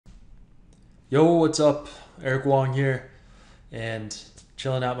Yo, what's up? Eric Wong here, and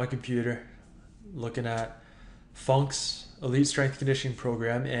chilling at my computer, looking at Funk's Elite Strength Conditioning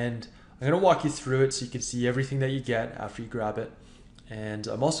Program, and I'm gonna walk you through it so you can see everything that you get after you grab it. And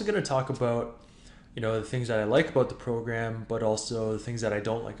I'm also gonna talk about, the things that I like about the program, but also the things that I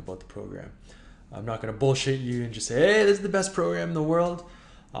don't like about the program. I'm not gonna bullshit you and just say, hey, this is the best program in the world,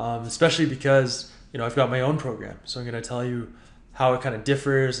 especially because I've got my own program. So I'm gonna tell you how it kind of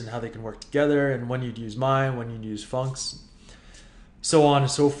differs and how they can work together and when you'd use mine, when you'd use Funk's, so on and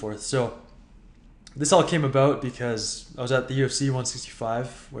so forth. So this all came about because I was at the UFC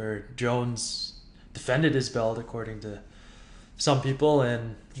 165 where Jones defended his belt according to some people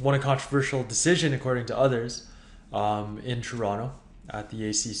and won a controversial decision according to others in Toronto at the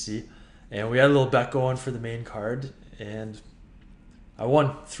ACC. And we had a little bet going for the main card, and I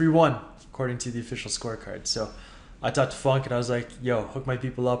won 3-1 according to the official scorecard. So I talked to Funk and I was like, yo, hook my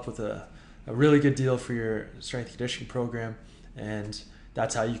people up with a really good deal for your strength and conditioning program, and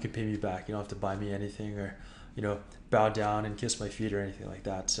that's how you can pay me back. You don't have to buy me anything or, bow down and kiss my feet or anything like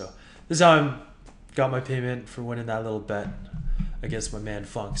that. So this is how I got my payment for winning that little bet against my man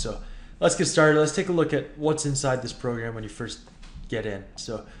Funk. So let's get started. Let's take a look at what's inside this program when you first get in.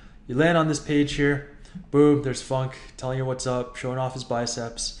 So you land on this page here. Boom, there's Funk telling you what's up, showing off his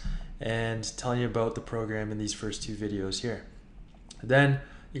biceps, and telling you about the program in these first two videos here. Then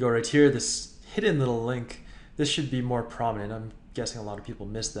you go right here, this hidden little link. This should be more prominent. I'm guessing a lot of people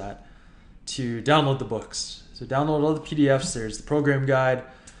missed that. To download the books. So download all the PDFs. There's the program guide,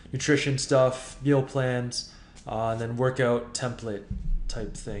 nutrition stuff, meal plans, and then workout template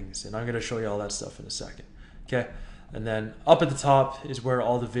type things. And I'm going to show you all that stuff in a second. Okay. And then up at the top is where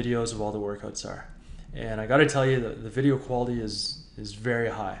all the videos of all the workouts are. And I got to tell you that the video quality is very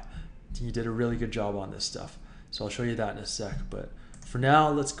high. You did a really good job on this stuff. So I'll show you that in a sec. But for now,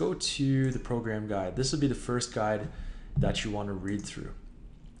 let's go to the program guide. This will be the first guide that you want to read through.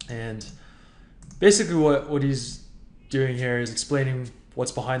 And basically what he's doing here is explaining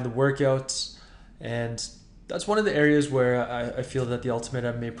what's behind the workouts. And that's one of the areas where I feel that the Ultimate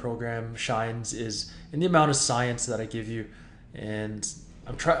MMA program shines, is in the amount of science that I give you. And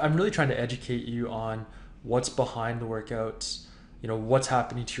I'm really trying to educate you on what's behind the workouts, what's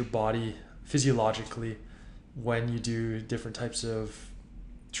happening to your body physiologically when you do different types of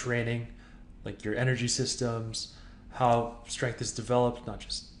training, like your energy systems, how strength is developed, not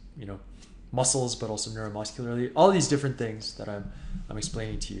just, muscles, but also neuromuscularly, all these different things that I'm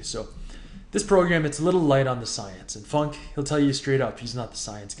explaining to you. So this program, it's a little light on the science, and Funk, he'll tell you straight up, he's not the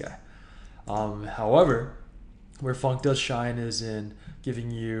science guy. However, where Funk does shine is in giving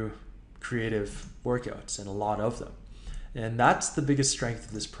you creative workouts, and a lot of them. And that's the biggest strength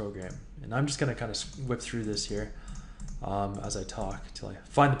of this program. And I'm just going to kind of whip through this here as I talk till I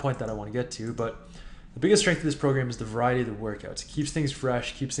find the point that I want to get to. But the biggest strength of this program is the variety of the workouts. It keeps things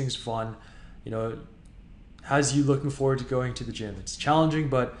fresh, keeps things fun. Has you looking forward to going to the gym. It's challenging,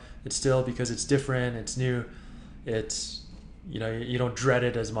 but it's still, because it's different, it's new, it's, you don't dread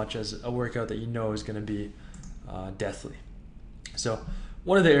it as much as a workout that is going to be deathly. So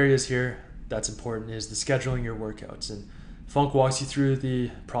one of the areas here that's important is the scheduling your workouts. And Funk walks you through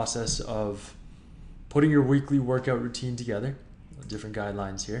the process of putting your weekly workout routine together, different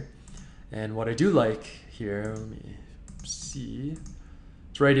guidelines here. And what I do like here, let me see,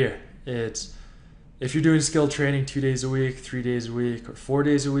 it's right here. It's if you're doing skill training 2 days a week, 3 days a week, or 4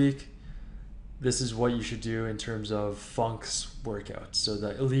 days a week, this is what you should do in terms of Funk's workouts. So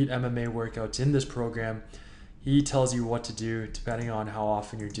the Elite MMA workouts in this program, he tells you what to do depending on how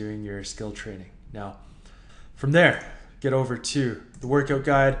often you're doing your skill training. Now, from there, get over to the workout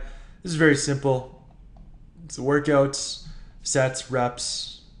guide. This is very simple. It's the workouts, sets,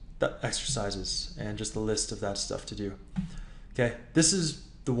 reps, exercises, and just a list of that stuff to do. Okay, this is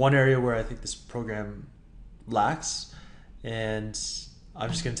the one area where I think this program lacks, and I'm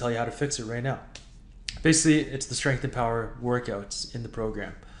just going to tell you how to fix it right now. Basically, it's the strength and power workouts in the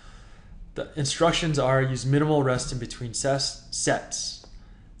program. The instructions are use minimal rest in between sets.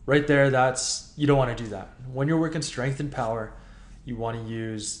 Right there, you don't want to do that. When you're working strength and power, you want to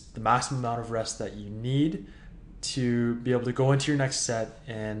use the maximum amount of rest that you need to be able to go into your next set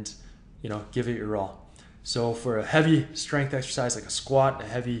and, give it your all. So for a heavy strength exercise like a squat, a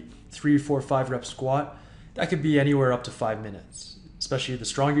heavy 3, 4, 5 rep squat, that could be anywhere up to 5 minutes. Especially the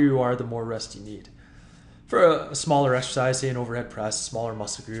stronger you are, the more rest you need. For a smaller exercise, say an overhead press, smaller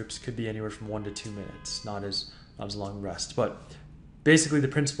muscle groups, could be anywhere from 1 to 2 minutes, not as long rest. But basically the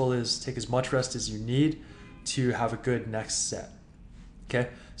principle is take as much rest as you need to have a good next set. Okay,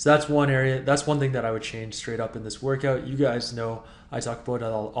 so that's one area. That's one thing that I would change straight up in this workout. You guys know I talk about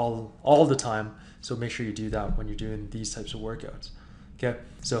it all the time, so make sure you do that when you're doing these types of workouts. Okay,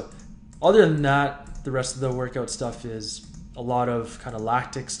 so other than that, the rest of the workout stuff is a lot of kind of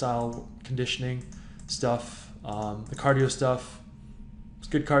lactic style conditioning stuff. The cardio stuff, it's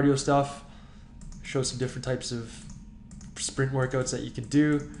good cardio stuff. Show some different types of sprint workouts that you can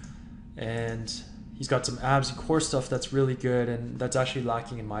do, and he's got some abs and core stuff that's really good, and that's actually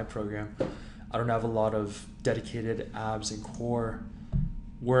lacking in my program. I don't have a lot of dedicated abs and core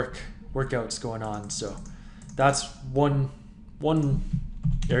workouts going on, so that's one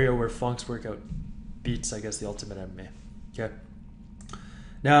area where Funk's workout beats, I guess, the Ultimate MMA. Okay.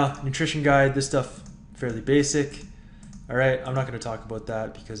 Now, nutrition guide, this stuff fairly basic. All right, I'm not going to talk about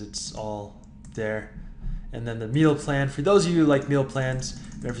that because it's all there. And then the meal plan, for those of you who like meal plans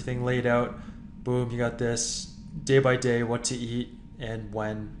and everything laid out, boom, you got this day by day, what to eat and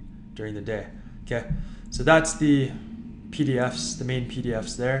when during the day. Okay, so that's the PDFs, the main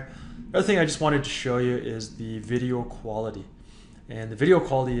PDFs there. The other thing I just wanted to show you is the video quality. And the video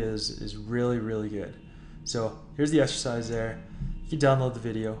quality is really, really good. So here's the exercise there. You can download the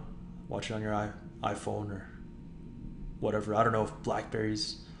video, watch it on your iPhone or whatever. I don't know if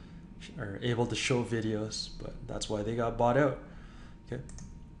Blackberries are able to show videos, but that's why they got bought out. Okay.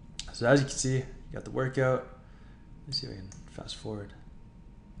 So as you can see, you got the workout. Let me see if I can fast forward.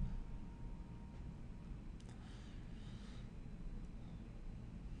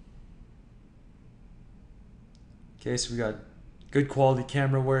 Okay, so we got good quality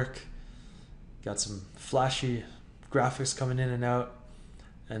camera work, got some flashy graphics coming in and out,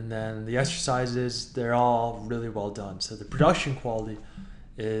 and then the exercises, they're all really well done. So the production quality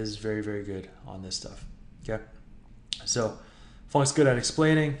is very, very good on this stuff. Okay, so Funk's good at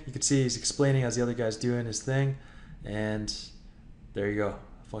explaining. You can see he's explaining as the other guy's doing his thing, and there you go.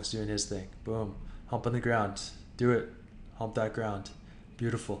 Funk's doing his thing. Boom, hump on the ground. Do it. Hump that ground.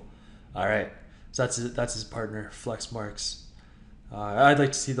 Beautiful. All right. So that's his partner, Flex Marks. I'd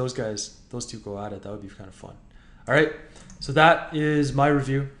like to see those two go at it. That would be kind of fun. All right, so that is my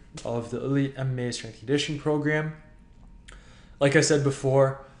review of the Elite MMA Strength Conditioning Program. Like I said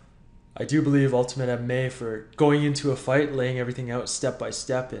before, I do believe Ultimate MMA, for going into a fight, laying everything out step by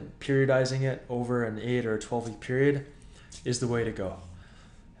step and periodizing it over an 8 or 12-week period is the way to go.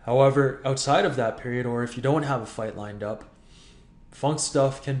 However, outside of that period, or if you don't have a fight lined up, Funk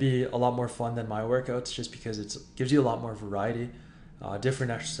stuff can be a lot more fun than my workouts, just because it gives you a lot more variety,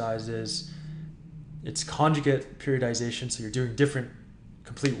 different exercises. It's conjugate periodization, so you're doing different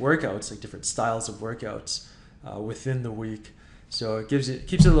complete workouts, like different styles of workouts within the week. So it keeps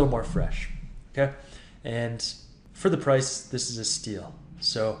it a little more fresh. Okay, and for the price, this is a steal.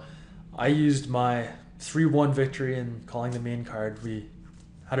 So I used my 3-1 victory in calling the main card. We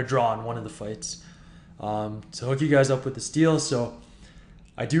had a draw on one of the fights to hook you guys up with this deal. So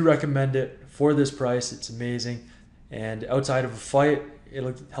I do recommend it for this price. It's amazing, and outside of a fight,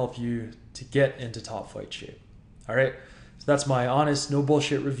 it'll help you to get into top fight shape. All right, so that's my honest, no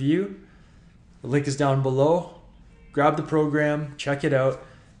bullshit review. The link is down below. Grab the program, check it out.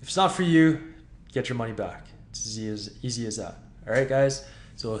 If it's not for you, get your money back. It's as easy as that. All right, guys,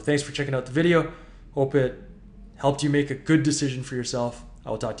 so thanks for checking out the video. Hope it helped you make a good decision for yourself. I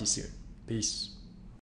will talk to you soon. Peace.